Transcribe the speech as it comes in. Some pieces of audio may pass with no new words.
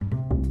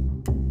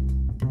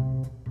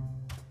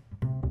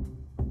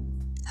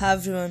Hi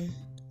everyone,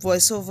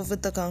 voiceover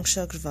with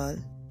Akansha Agrawal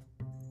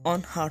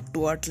on Heart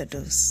to Art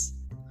Letters.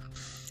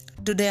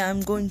 Today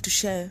I'm going to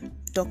share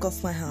talk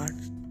of my heart.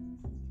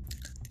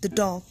 The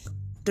talk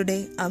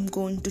today I'm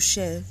going to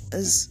share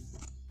is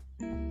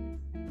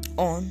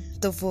on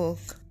the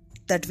work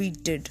that we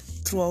did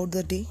throughout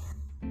the day.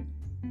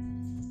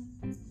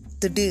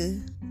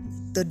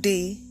 The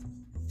day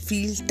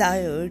feel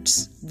tired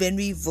when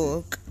we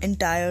work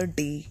entire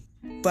day,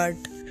 but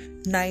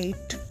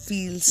night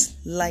feels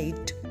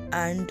light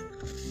and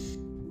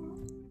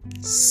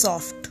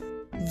soft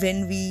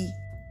when we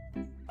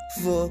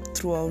work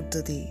throughout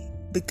the day,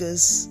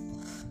 because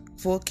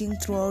working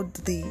throughout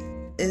the day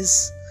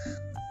is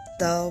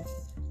the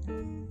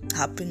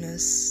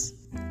happiness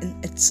in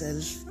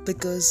itself.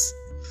 Because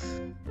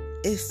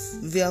if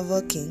we are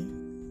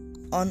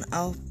working on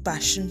our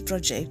passion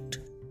project,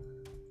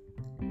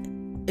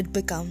 it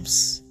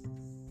becomes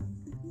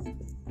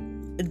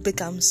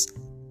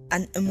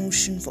an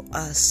emotion for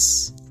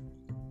us,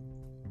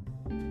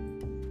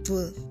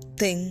 the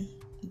thing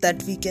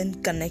that we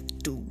can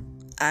connect to,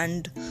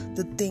 and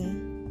the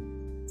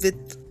thing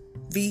with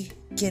we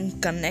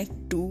can connect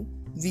to,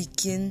 we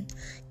can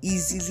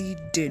easily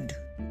did.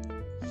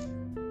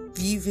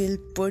 We will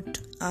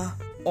put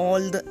all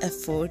the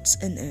efforts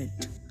in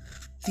it.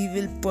 We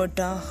will put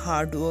our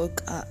hard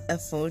work, our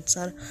efforts,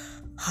 our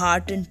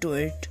heart into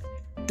it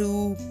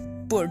to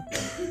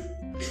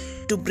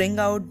bring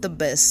out the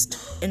best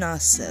in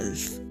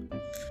ourselves,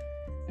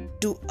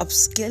 to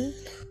upskill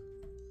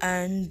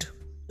and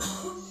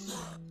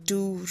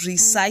to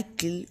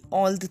recycle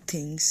all the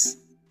things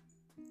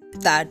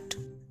that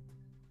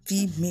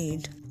we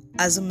made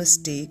as a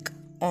mistake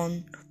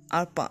on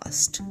our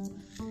past.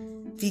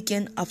 We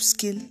can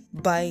upskill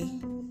by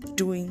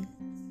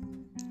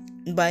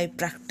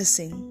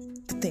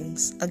practicing the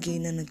things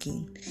again and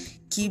again.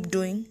 Keep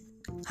doing.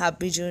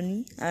 Happy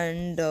journey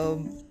and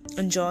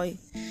enjoy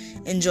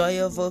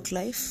your work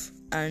life,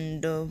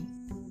 and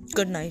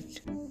good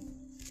night.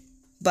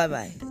 Bye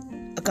bye.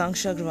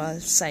 Akansha Agrawal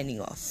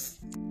signing off.